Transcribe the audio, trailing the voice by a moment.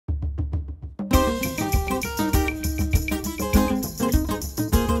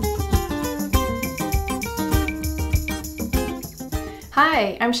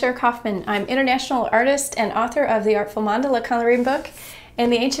Hi, I'm Cher Kaufmann. I'm international artist and author of the Artful Mandala coloring book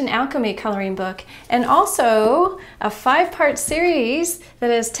and the Ancient Alchemy coloring book, and also a 5-part series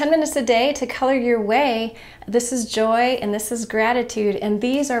that is 10 minutes a day to color your way. This is joy and this is gratitude, and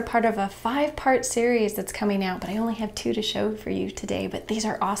these are part of a 5-part series that's coming out, but I only have 2 to show for you today, but these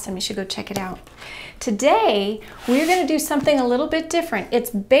are awesome. You should go check it out. Today, we're going to do something a little bit different.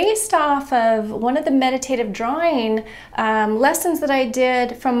 It's based off of one of the meditative drawing lessons that I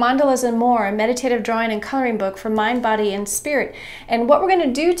did from Mandalas and More, a meditative drawing and coloring book for mind, body, and spirit. And what we're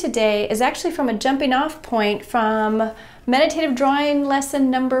going to do today is actually from a jumping off point from Meditative Drawing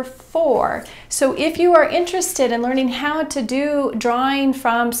Lesson number 4. So if you are interested in learning how to do drawing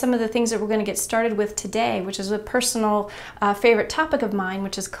from some of the things that we're going to get started with today, which is a personal favorite topic of mine,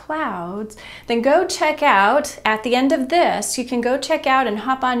 which is clouds, then go check out, at the end of this, you can go check out and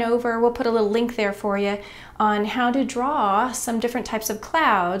hop on over. We'll put a little link there for you on how to draw some different types of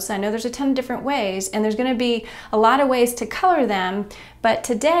clouds. I know there's a ton of different ways, and there's going to be a lot of ways to color them, but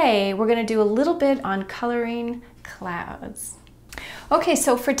today we're going to do a little bit on coloring clouds. Okay,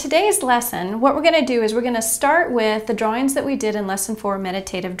 so for today's lesson, what we're going to do is we're going to start with the drawings that we did in Lesson 4,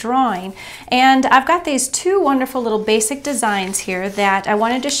 Meditative Drawing. And I've got these 2 wonderful little basic designs here that I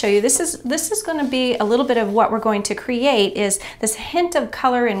wanted to show you. This is going to be a little bit of what we're going to create, is this hint of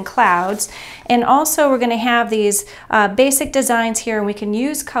color in clouds. And also we're going to have these basic designs here, and we can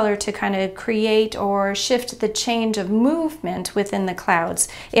use color to kind of create or shift the change of movement within the clouds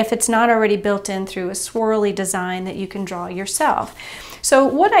if it's not already built in through a swirly design that you can draw yourself. So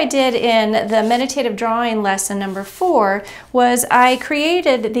what I did in the Meditative Drawing Lesson number 4 was I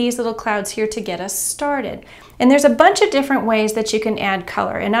created these little clouds here to get us started. And there's a bunch of different ways that you can add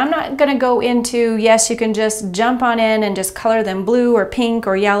color. And I'm not going to go into, yes, you can just jump on in and just color them blue or pink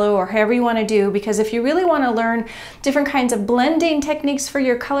or yellow or however you want to do, because if you really want to learn different kinds of blending techniques for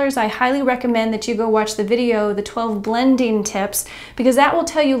your colors, I highly recommend that you go watch the video, the 12 blending tips, because that will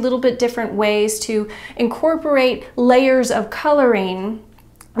tell you a little bit different ways to incorporate layers of coloring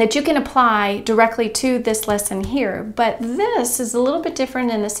that you can apply directly to this lesson here. But this is a little bit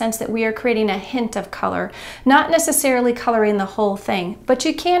different in the sense that we are creating a hint of color, not necessarily coloring the whole thing, but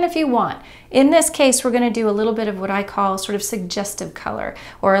you can if you want. In this case, we're going to do a little bit of what I call sort of suggestive color,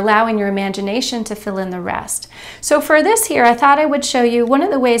 or allowing your imagination to fill in the rest. So for this here, I thought I would show you one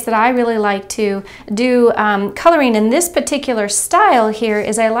of the ways that I really like to do coloring in this particular style here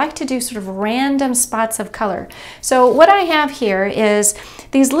is I like to do sort of random spots of color. So what I have here is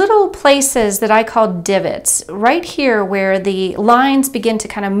these little places that I call divots. Right here where the lines begin to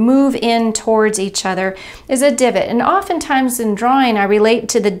kind of move in towards each other is a divot. And oftentimes in drawing, I relate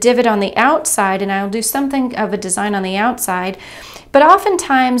to the divot on the outside, and I'll do something of a design on the outside. But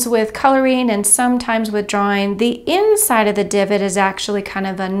oftentimes with coloring and sometimes with drawing, the inside of the divot is actually kind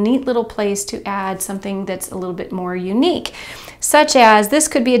of a neat little place to add something that's a little bit more unique. Such as, this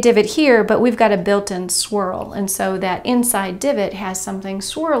could be a divot here, but we've got a built-in swirl, and so that inside divot has something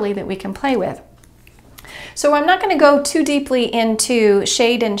swirly that we can play with. So I'm not going to go too deeply into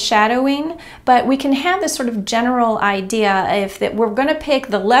shade and shadowing, but we can have this sort of general idea if that we're going to pick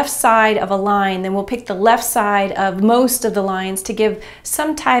the left side of a line, then we'll pick the left side of most of the lines to give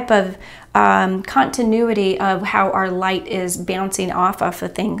some type of continuity of how our light is bouncing off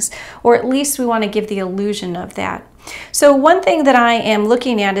of things, or at least we want to give the illusion of that. So one thing that I am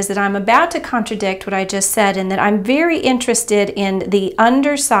looking at is that I'm about to contradict what I just said, and that I'm very interested in the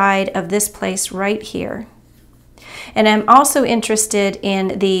underside of this place right here. And I'm also interested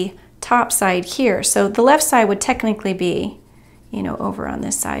in the top side here. So the left side would technically be, you know, over on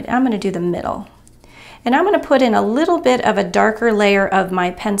this side. I'm going to do the middle. And I'm going to put in a little bit of a darker layer of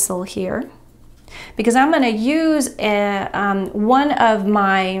my pencil here, because I'm going to use one of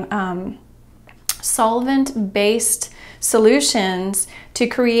my solvent-based solutions to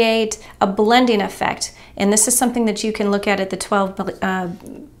create a blending effect. And this is something that you can look at the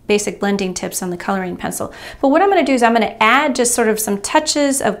 12 basic blending tips on the coloring pencil. But what I'm going to do is I'm going to add just sort of some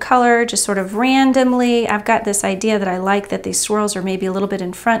touches of color, just sort of randomly. I've got this idea that I like that these swirls are maybe a little bit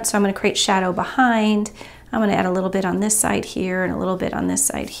in front, so I'm going to create shadow behind. I'm going to add a little bit on this side here and a little bit on this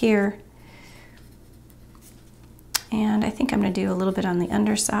side here. And I think I'm going to do a little bit on the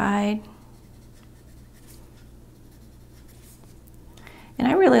underside. And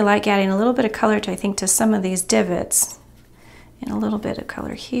I really like adding a little bit of color to, I think, to some of these divots. And a little bit of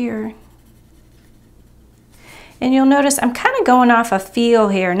color here. And you'll notice I'm kind of going off a feel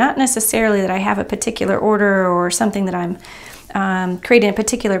here, not necessarily that I have a particular order or something that I'm creating a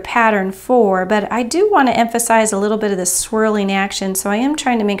particular pattern for, but I do want to emphasize a little bit of the swirling action, so I am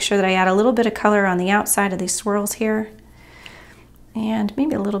trying to make sure that I add a little bit of color on the outside of these swirls here. and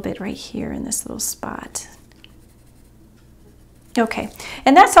maybe a little bit right here in this little spot. Okay,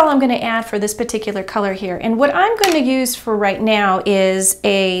 and that's all I'm going to add for this particular color here. And what I'm going to use for right now is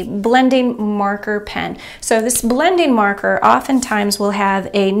a blending marker pen. So this blending marker oftentimes will have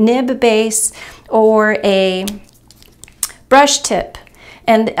a nib base or a brush tip.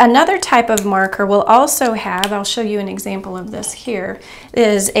 And another type of marker will also have, I'll show you an example of this here,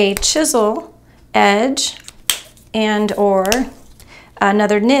 is a chisel edge and or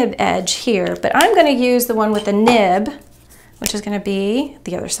another nib edge here. But I'm going to use the one with the nib, which is going to be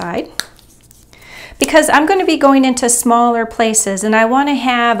the other side, because I'm going to be going into smaller places and I want to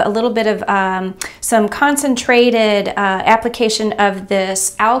have a little bit of some concentrated application of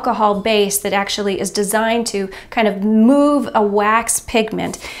this alcohol base that actually is designed to kind of move a wax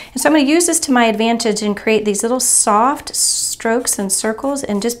pigment. And so I'm going to use this to my advantage and create these little soft strokes and circles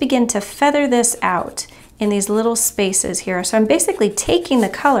and just begin to feather this out in these little spaces here. So I'm basically taking the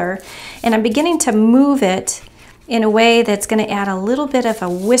color and I'm beginning to move it in a way that's going to add a little bit of a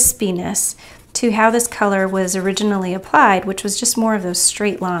wispiness to how this color was originally applied, which was just more of those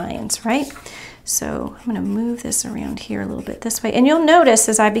straight lines, right? So I'm going to move this around here a little bit this way. And you'll notice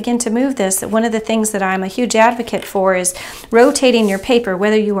as I begin to move this that one of the things that I'm a huge advocate for is rotating your paper,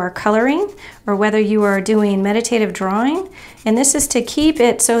 whether you are coloring or whether you are doing meditative drawing. And this is to keep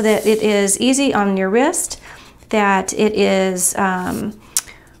it so that it is easy on your wrist, that it is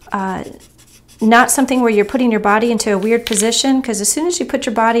not something where you're putting your body into a weird position, because as soon as you put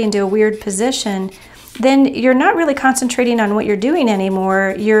your body into a weird position, then you're not really concentrating on what you're doing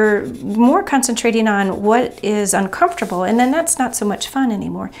anymore. You're more concentrating on what is uncomfortable, and then that's not so much fun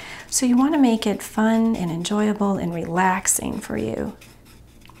anymore. So you want to make it fun and enjoyable and relaxing for you.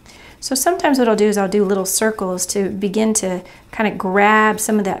 So sometimes what I'll do is I'll do little circles to begin to kind of grab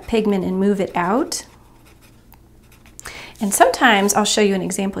some of that pigment and move it out. And sometimes, I'll show you an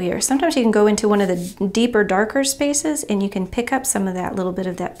example here, sometimes you can go into one of the deeper, darker spaces and you can pick up some of that little bit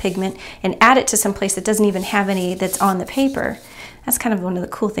of that pigment and add it to some place that doesn't even have any that's on the paper. That's kind of one of the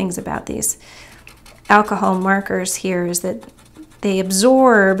cool things about these alcohol markers here, is that they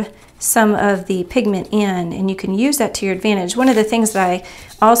absorb some of the pigment in and you can use that to your advantage. One of the things that I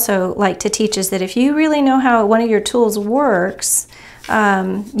also like to teach is that if you really know how one of your tools works,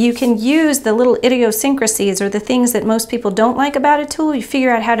 you can use the little idiosyncrasies or the things that most people don't like about a tool. You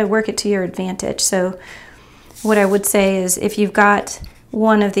figure out how to work it to your advantage. So what I would say is if you've got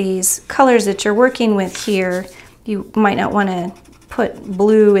one of these colors that you're working with here, you might not want to put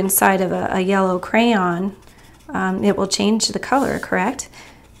blue inside of a yellow crayon. It will change the color, correct?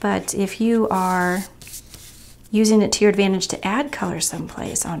 But if you are using it to your advantage to add color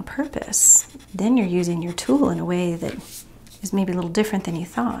someplace on purpose, then you're using your tool in a way that is maybe a little different than you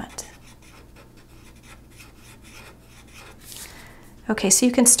thought. Okay, so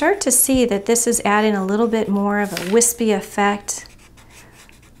you can start to see that this is adding a little bit more of a wispy effect.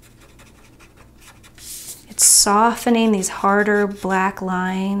 It's softening these harder black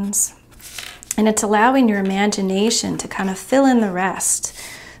lines, and it's allowing your imagination to kind of fill in the rest.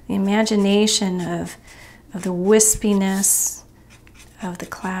 The imagination of the wispiness of the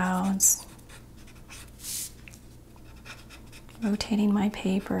clouds. Rotating my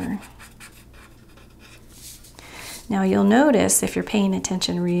paper. Now you'll notice, if you're paying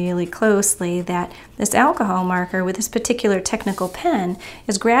attention really closely, that this alcohol marker with this particular technical pen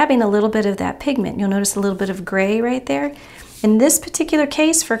is grabbing a little bit of that pigment. You'll notice a little bit of gray right there. In this particular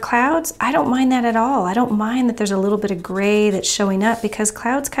case for clouds, I don't mind that at all. I don't mind that there's a little bit of gray that's showing up, because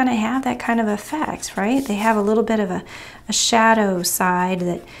clouds kind of have that kind of effect, right? They have a little bit of a shadow side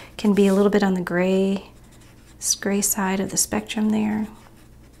that can be a little bit on the gray side of the spectrum there.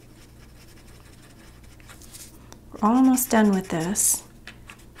 We're almost done with this.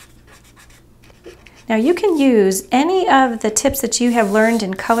 Now you can use any of the tips that you have learned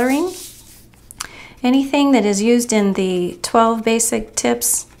in coloring, anything that is used in the 12 basic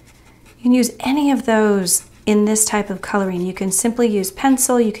tips. You can use any of those in this type of coloring. You can simply use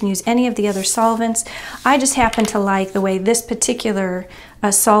pencil, you can use any of the other solvents. I just happen to like the way this particular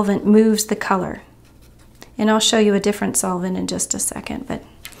solvent moves the color. And I'll show you a different solvent in just a second, but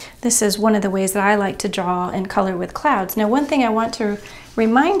this is one of the ways that I like to draw and color with clouds. Now, one thing I want to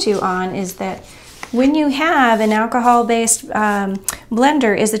remind you on is that when you have an alcohol-based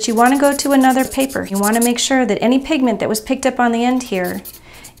blender is that you want to go to another paper. You want to make sure that any pigment that was picked up on the end here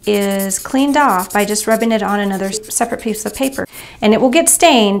is cleaned off by just rubbing it on another separate piece of paper. And it will get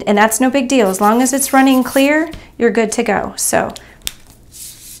stained, and that's no big deal. As long as it's running clear, you're good to go. So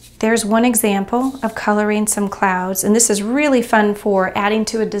there's one example of coloring some clouds, and this is really fun for adding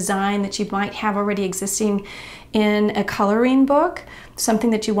to a design that you might have already existing in a coloring book,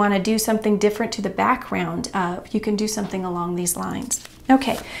 something that you want to do something different to the background of. You can do something along these lines.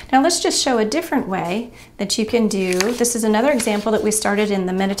 Okay, now let's just show a different way that you can do. This is another example that we started in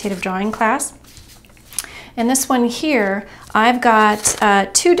the meditative drawing class. And this one here, I've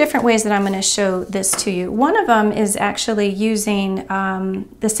got two different ways that I'm going to show this to you. One of them is actually using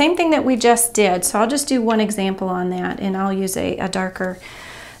the same thing that we just did. So I'll just do one example on that, and I'll use a darker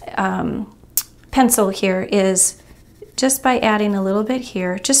pencil here, is just by adding a little bit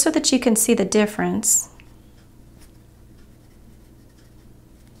here, just so that you can see the difference.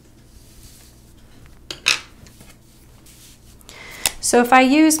 So if I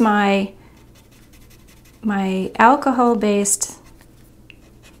use my alcohol-based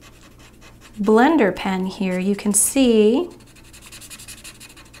blender pen here, you can see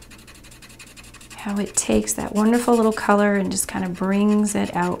how it takes that wonderful little color and just kind of brings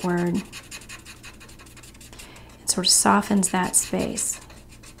it outward. It sort of softens that space.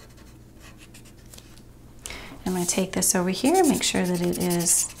 I'm going to take this over here, make sure that it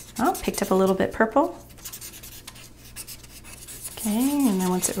is, oh, picked up a little bit purple. Okay, and then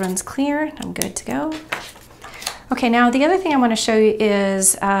once it runs clear, I'm good to go. Okay, now the other thing I want to show you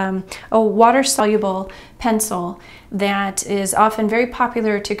is a water-soluble pencil that is often very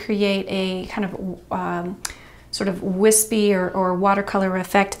popular to create a kind of sort of wispy or watercolor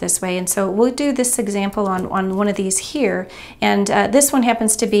effect this way. And so we'll do this example on one of these here. And this one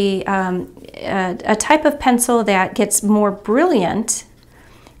happens to be a type of pencil that gets more brilliant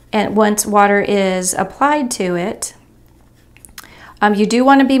and once water is applied to it. You do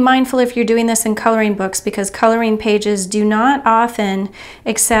want to be mindful if you're doing this in coloring books, because coloring pages do not often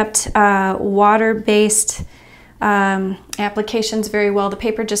accept water-based applications very well. The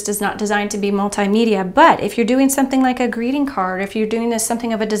paper just is not designed to be multimedia. But if you're doing something like a greeting card, if you're doing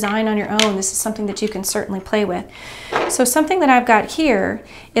something of a design on your own, this is something that you can certainly play with. So something that I've got here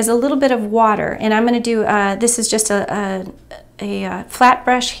is a little bit of water, and I'm going to do, this is just a flat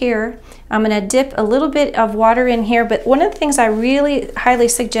brush here. I'm going to dip a little bit of water in here, but one of the things I really highly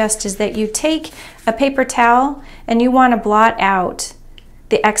suggest is that you take a paper towel and you want to blot out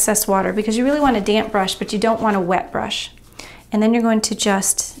the excess water, because you really want a damp brush, but you don't want a wet brush. And then you're going to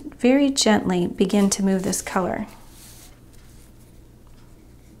just very gently begin to move this color.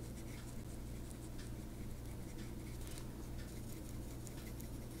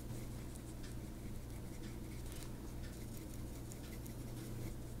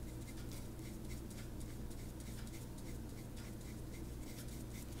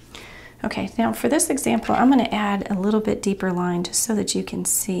 Okay, now for this example, I'm going to add a little bit deeper line just so that you can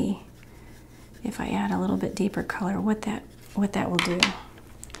see, if I add a little bit deeper color, what that will do.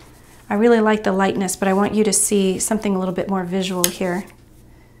 I really like the lightness, but I want you to see something a little bit more visual here.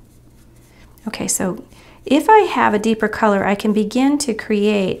 Okay, so if I have a deeper color, I can begin to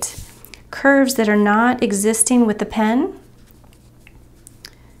create curves that are not existing with the pen,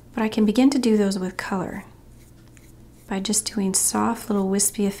 but I can begin to do those with color by just doing soft little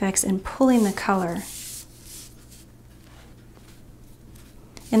wispy effects and pulling the color.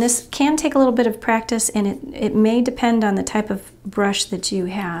 And this can take a little bit of practice, and it may depend on the type of brush that you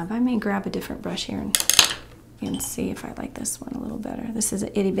have. I may grab a different brush here and see if I like this one a little better. This is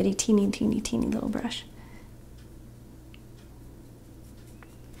an itty bitty teeny little brush.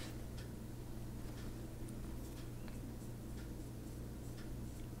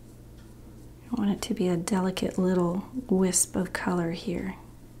 I want it to be a delicate little wisp of color here.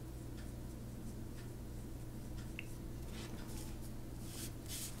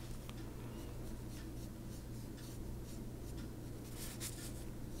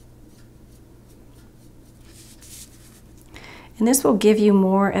 And this will give you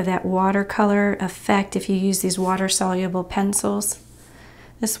more of that watercolor effect if you use these water-soluble pencils.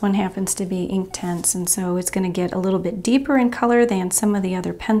 This one happens to be Inktense, and so it's going to get a little bit deeper in color than some of the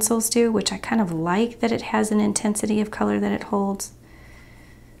other pencils do, which I kind of like that it has an intensity of color that it holds.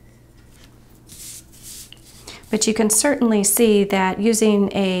 But you can certainly see that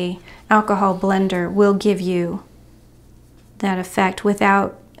using an alcohol blender will give you that effect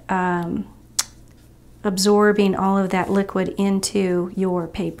without absorbing all of that liquid into your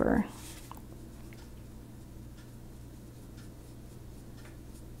paper.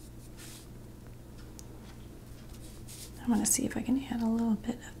 I'm going to see if I can add a little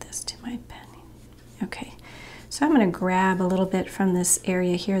bit of this to my pen. Okay, so I'm going to grab a little bit from this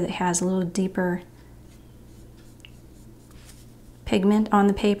area here that has a little deeper pigment on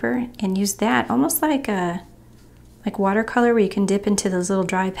the paper and use that almost like a like watercolor where you can dip into those little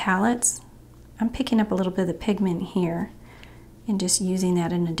dry palettes. I'm picking up a little bit of the pigment here and just using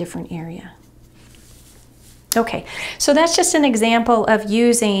that in a different area. Okay, so that's just an example of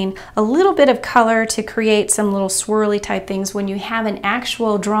using a little bit of color to create some little swirly type things when you have an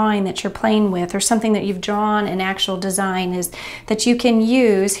actual drawing that you're playing with, or something that you've drawn, an actual design is that you can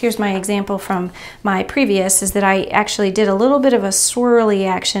use. Here's my example from my previous, is that I actually did a little bit of a swirly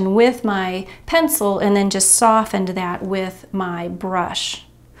action with my pencil and then just softened that with my brush.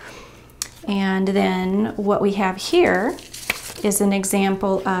 And then what we have here is an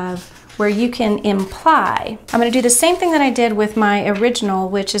example of where you can imply. I'm going to do the same thing that I did with my original,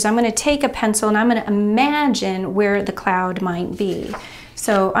 which is I'm going to take a pencil and I'm going to imagine where the cloud might be.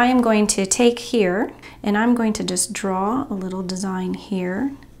 So I am going to take here and I'm going to just draw a little design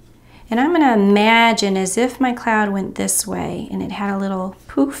here. And I'm going to imagine as if my cloud went this way and it had a little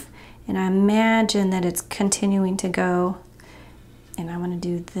poof, and I imagine that it's continuing to go. And I'm going to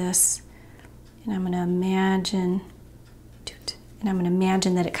do this, and I'm going to imagine, and I'm going to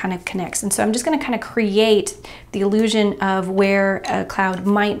imagine that it kind of connects. And so I'm just going to kind of create the illusion of where a cloud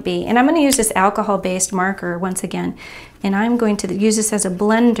might be. And I'm going to use this alcohol-based marker once again, and I'm going to use this as a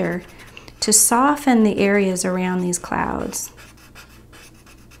blender to soften the areas around these clouds.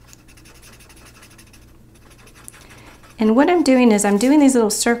 And what I'm doing is I'm doing these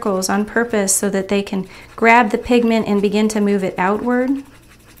little circles on purpose so that they can grab the pigment and begin to move it outward.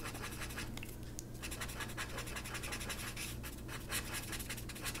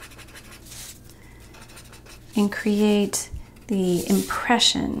 And create the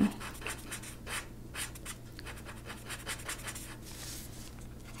impression.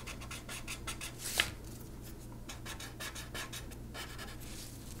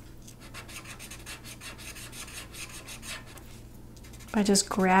 By just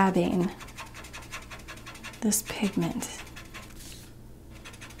grabbing this pigment.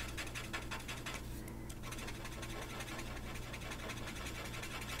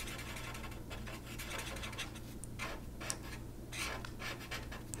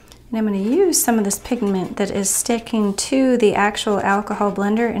 And I'm going to use some of this pigment that is sticking to the actual alcohol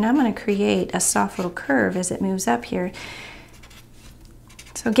blender, and I'm going to create a soft little curve as it moves up here.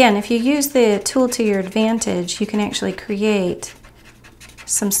 So again, if you use the tool to your advantage, you can actually create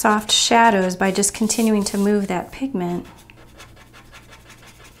some soft shadows by just continuing to move that pigment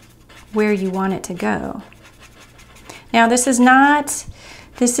where you want it to go. Now this is not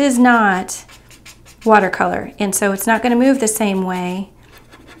watercolor, and so it's not going to move the same way.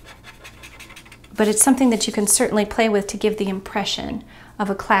 But it's something that you can certainly play with to give the impression of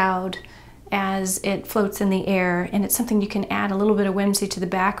a cloud as it floats in the air, and it's something you can add a little bit of whimsy to the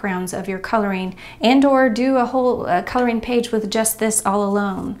backgrounds of your coloring, and or do a whole coloring page with just this all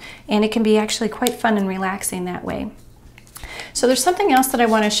alone, and it can be actually quite fun and relaxing that way. So there's something else that I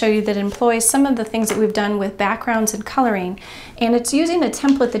want to show you that employs some of the things that we've done with backgrounds and coloring, and it's using a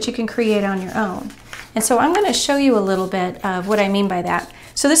template that you can create on your own. And so I'm going to show you a little bit of what I mean by that.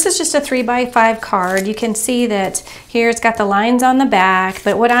 So this is just a 3x5 card. You can see that here it's got the lines on the back,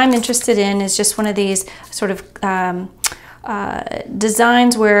 but what I'm interested in is just one of these sort of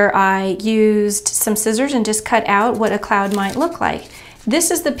designs where I used some scissors and just cut out what a cloud might look like.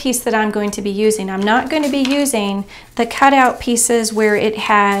 This is the piece that I'm going to be using. I'm not going to be using the cutout pieces where it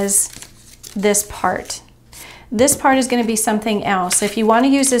has this part. This part is going to be something else. If you want to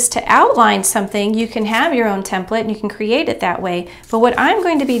use this to outline something, you can have your own template and you can create it that way. But what I'm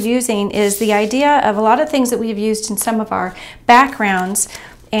going to be using is the idea of a lot of things that we've used in some of our backgrounds,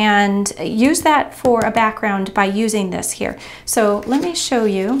 and use that for a background by using this here. So let me show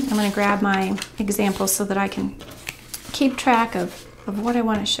you. I'm going to grab my example so that I can keep track of what I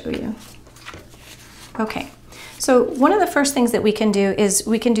want to show you. Okay. So one of the first things that we can do is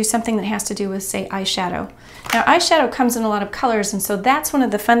we can do something that has to do with, say, eyeshadow. Now eyeshadow comes in a lot of colors, and so that's one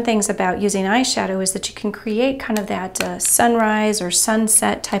of the fun things about using eyeshadow, is that you can create kind of that sunrise or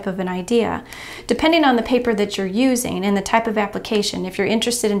sunset type of an idea, depending on the paper that you're using and the type of application. If you're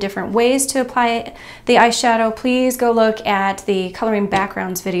interested in different ways to apply the eyeshadow, please go look at the coloring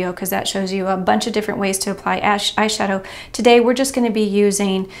backgrounds video, because that shows you a bunch of different ways to apply eyeshadow. Today we're just going to be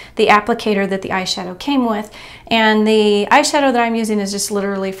using the applicator that the eyeshadow came with. And the eyeshadow that I'm using is just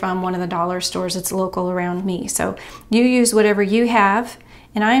literally from one of the dollar stores that's local around me. So you use whatever you have,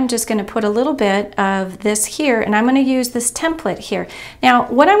 and I'm just going to put a little bit of this here, and I'm going to use this template here. Now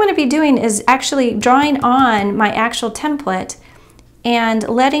what I'm going to be doing is actually drawing on my actual template and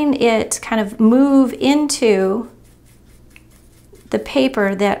letting it kind of move into the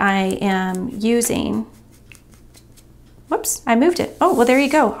paper that I am using. Whoops, I moved it. Oh, well there you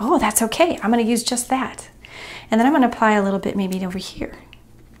go. Oh, that's okay. I'm going to use just that. And then I'm going to apply a little bit maybe over here.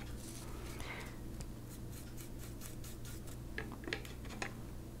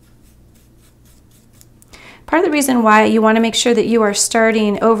 Part of the reason why you want to make sure that you are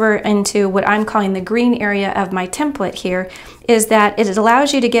starting over into what I'm calling the green area of my template here is that it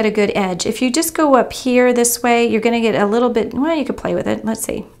allows you to get a good edge. If you just go up here this way, you're going to get a little bit, well, you could play with it. Let's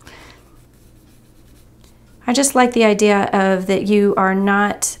see. I just like the idea of that you are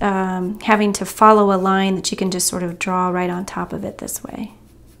not having to follow a line, that you can just sort of draw right on top of it this way.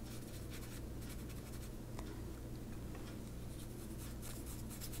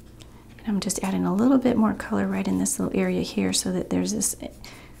 I'm just adding a little bit more color right in this little area here so that there's this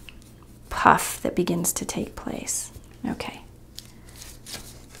puff that begins to take place. Okay.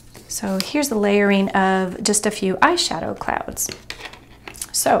 So here's the layering of just a few eyeshadow clouds.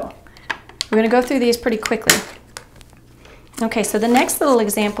 So we're going to go through these pretty quickly. Okay, so the next little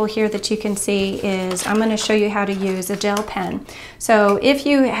example here that you can see is I'm going to show you how to use a gel pen. So if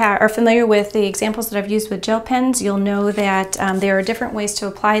you are familiar with the examples that I've used with gel pens, you'll know that there are different ways to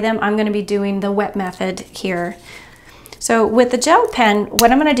apply them. I'm going to be doing the wet method here. So with the gel pen,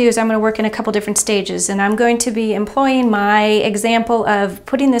 what I'm going to do is I'm going to work in a couple different stages, and I'm going to be employing my example of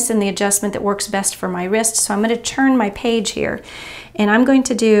putting this in the adjustment that works best for my wrist. So I'm going to turn my page here, and I'm going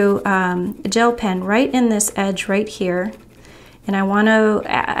to do a gel pen right in this edge right here. And I want to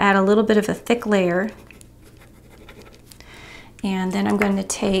add a little bit of a thick layer. And then I'm going to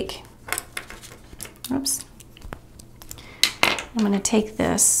take, oops, I'm going to take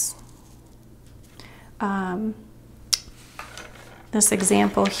this, this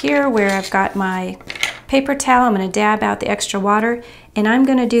example here where I've got my paper towel. I'm going to dab out the extra water, and I'm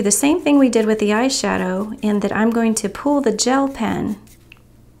going to do the same thing we did with the eyeshadow in that I'm going to pull the gel pen,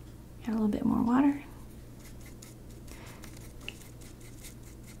 add a little bit more water,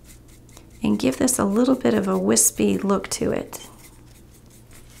 and give this a little bit of a wispy look to it.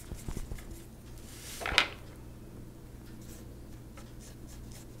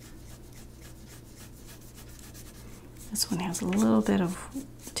 This one has a little bit of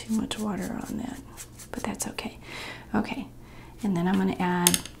too much water on that, but that's okay. Okay, and then I'm going to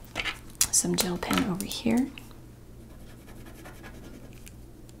add some gel pen over here.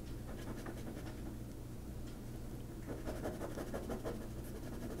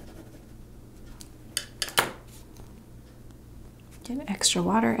 Get extra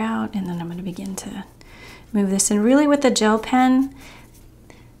water out, and then I'm going to begin to move this. And really with the gel pen,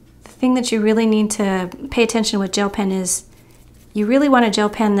 the thing that you really need to pay attention with gel pen is you really want a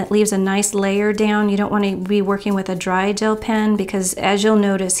gel pen that leaves a nice layer down. You don't want to be working with a dry gel pen, because as you'll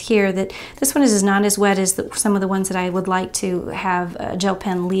notice here that this one is not as wet as some of the ones that I would like to have a gel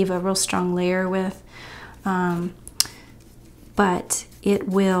pen leave a real strong layer with. But it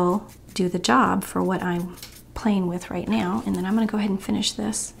will do the job for what I'm playing with right now. And then I'm going to go ahead and finish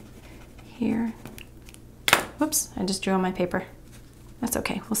this here. Whoops, I just drew on my paper. That's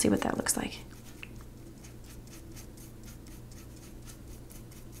okay, we'll see what that looks like.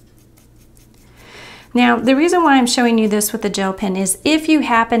 Now, the reason why I'm showing you this with the gel pen is if you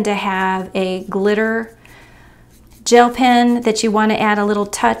happen to have a glitter gel pen that you want to add a little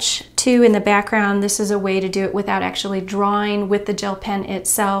touch to in the background, this is a way to do it without actually drawing with the gel pen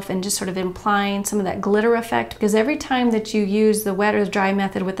itself and just sort of implying some of that glitter effect, because every time that you use the wet or dry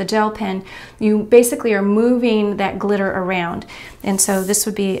method with the gel pen, you basically are moving that glitter around. And so this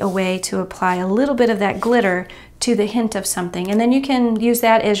would be a way to apply a little bit of that glitter to the hint of something. And then you can use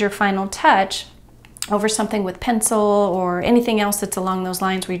that as your final touch over something with pencil or anything else that's along those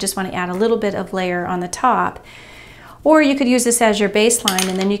lines where you just want to add a little bit of layer on the top. Or you could use this as your baseline,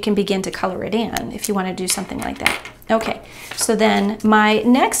 and then you can begin to color it in if you want to do something like that. Okay, so then my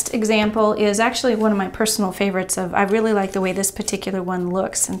next example is actually one of my personal favorites. I really like the way this particular one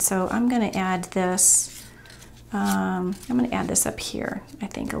looks, and so I'm going to add this. I'm going to add this up here, I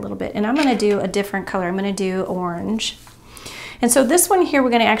think, a little bit. And I'm going to do a different color. I'm going to do orange. And so this one here, we're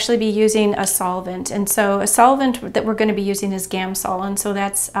going to actually be using a solvent. And so a solvent that we're going to be using is Gamsol. And so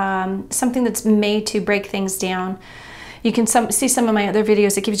that's something that's made to break things down. You can see some of my other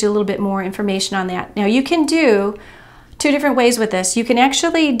videos that gives you a little bit more information on that. Now you can do two different ways with this. You can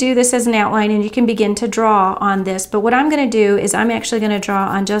actually do this as an outline, and you can begin to draw on this. But what I'm going to do is I'm actually going to draw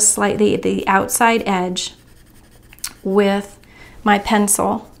on just slightly the outside edge with my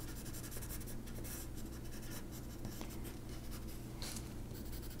pencil.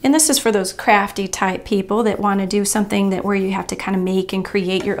 And this is for those crafty type people that want to do something where you have to kind of make and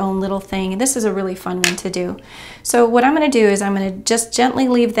create your own little thing. And this is a really fun one to do. So what I'm going to do is I'm going to just gently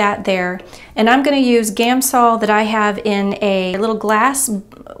leave that there. And I'm going to use Gamsol that I have in a little glass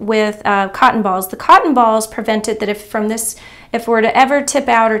with cotton balls. The cotton balls prevent it that if it were to ever tip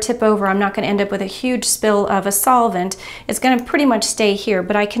out or tip over, I'm not going to end up with a huge spill of a solvent. It's going to pretty much stay here,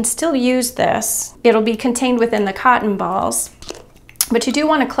 but I can still use this. It'll be contained within the cotton balls. But you do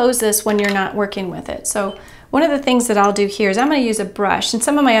want to close this when you're not working with it. So one of the things that I'll do here is I'm going to use a brush. In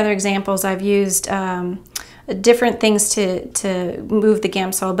some of my other examples, I've used different things to move the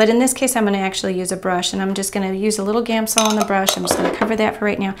Gamsol. But in this case, I'm going to actually use a brush. And I'm just going to use a little Gamsol on the brush. I'm just going to cover that for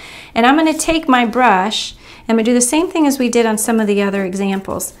right now. And I'm going to take my brush, and I'm going to do the same thing as we did on some of the other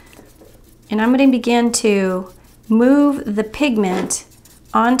examples. And I'm going to begin to move the pigment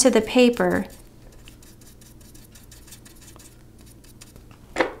onto the paper.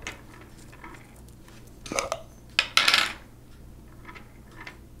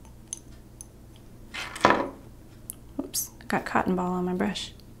 Got cotton ball on my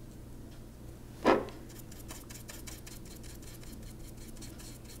brush.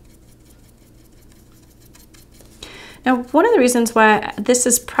 Now, one of the reasons why this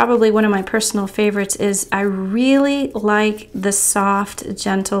is probably one of my personal favorites is I really like the soft,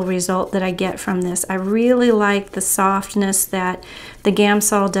 gentle result that I get from this. I really like the softness that the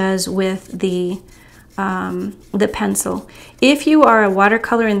Gamsol does with the pencil. If you are a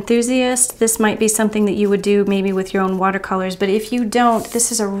watercolor enthusiast, this might be something that you would do maybe with your own watercolors, but if you don't,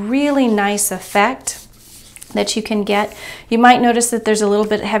 this is a really nice effect that you can get. You might notice that there's a little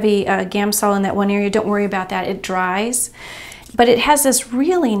bit heavy Gamsol in that one area. Don't worry about that, it dries. But it has this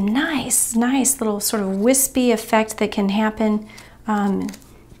really nice little sort of wispy effect that can happen.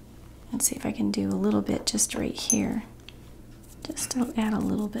 Let's see if I can do a little bit just right here. Just to add a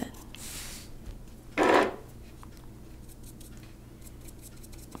little bit.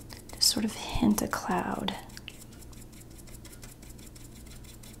 Sort of hint a cloud.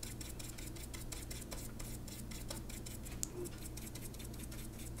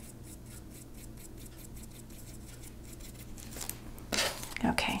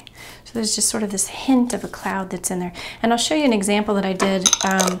 Okay, so there's just sort of this hint of a cloud that's in there. And I'll show you an example that I did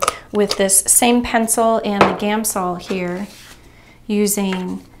with this same pencil and the Gamsol here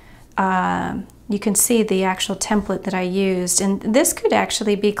using you can see the actual template that I used, and this could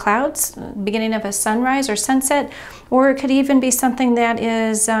actually be clouds, beginning of a sunrise or sunset, or it could even be something that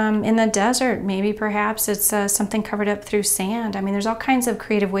is in the desert. Maybe perhaps it's something covered up through sand. I mean, there's all kinds of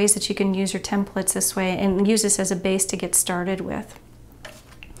creative ways that you can use your templates this way and use this as a base to get started with.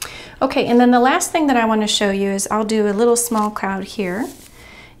 Okay, and then the last thing that I want to show you is I'll do a little small cloud here.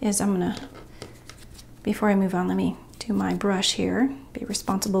 I'm gonna, before I move on, let me do my brush here. Be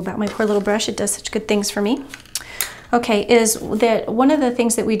responsible about my poor little brush. It does such good things for me. Okay, is that one of the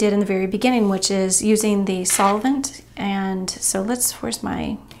things that we did in the very beginning, which is using the solvent. And so here's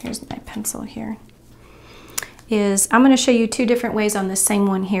my pencil here. I'm going to show you two different ways on this same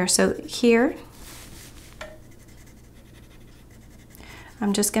one here. So here,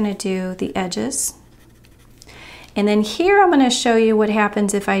 I'm just going to do the edges. And then here I'm going to show you what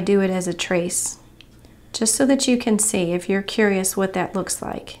happens if I do it as a trace. Just so that you can see, if you're curious, what that looks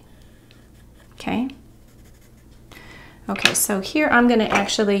like. Okay? Okay, so here I'm going to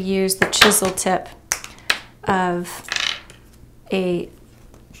actually use the chisel tip of a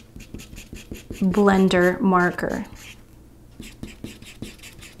blender marker.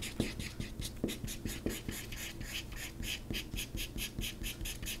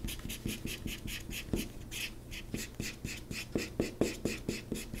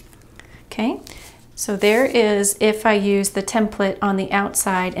 Okay? So there is if I use the template on the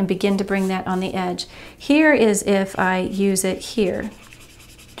outside and begin to bring that on the edge. Here is if I use it here,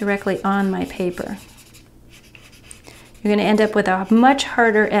 directly on my paper. You're going to end up with a much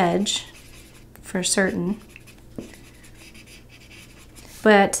harder edge, for certain.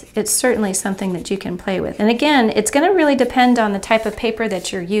 But it's certainly something that you can play with. And again, it's going to really depend on the type of paper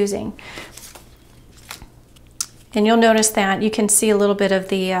that you're using. And you'll notice that you can see a little bit of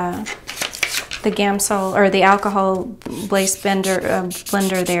the Gamsol or the alcohol base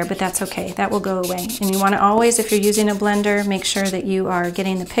blender there, but that's okay. That will go away. And you want to always, if you're using a blender, make sure that you are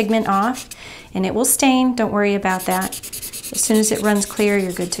getting the pigment off, and it will stain. Don't worry about that. As soon as it runs clear,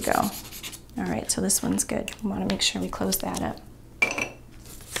 you're good to go. All right, so this one's good. We want to make sure we close that up.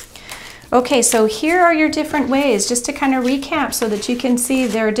 Okay, so here are your different ways, just to kind of recap so that you can see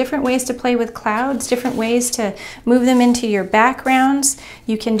there are different ways to play with clouds, different ways to move them into your backgrounds.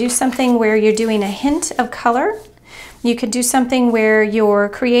 You can do something where you're doing a hint of color, You could do something where you're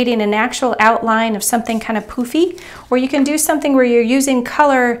creating an actual outline of something kind of poofy, or you can do something where you're using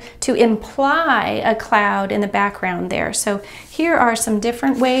color to imply a cloud in the background there. So here are some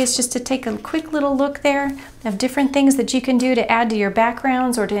different ways just to take a quick little look there of different things that you can do to add to your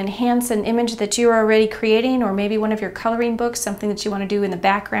backgrounds or to enhance an image that you're already creating, or maybe one of your coloring books, something that you want to do in the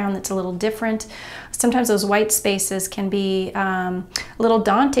background that's a little different. Sometimes those white spaces can be a little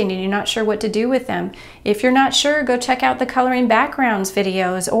daunting and you're not sure what to do with them. If you're not sure, go check out the coloring backgrounds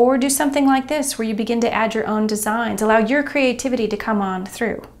videos, or do something like this where you begin to add your own designs. Allow your creativity to come on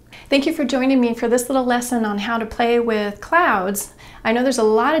through. Thank you for joining me for this little lesson on how to play with clouds. I know there's a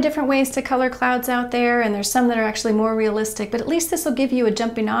lot of different ways to color clouds out there, and there's some that are actually more realistic, but at least this will give you a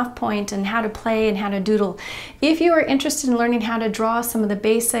jumping off point and how to play and how to doodle. If you are interested in learning how to draw some of the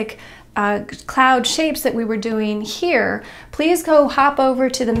basic cloud shapes that we were doing here, please go hop over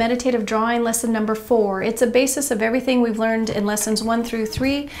to the Meditative Drawing Lesson number 4. It's a basis of everything we've learned in lessons 1 through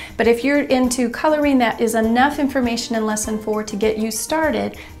 3, but if you're into coloring, that is enough information in lesson 4 to get you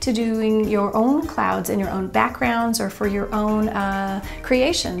started to doing your own clouds and your own backgrounds, or for your own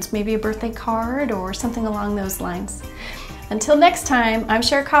creations, maybe a birthday card or something along those lines. Until next time, I'm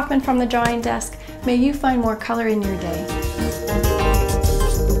Cher Kaufmann from the Drawing Desk. May you find more color in your day.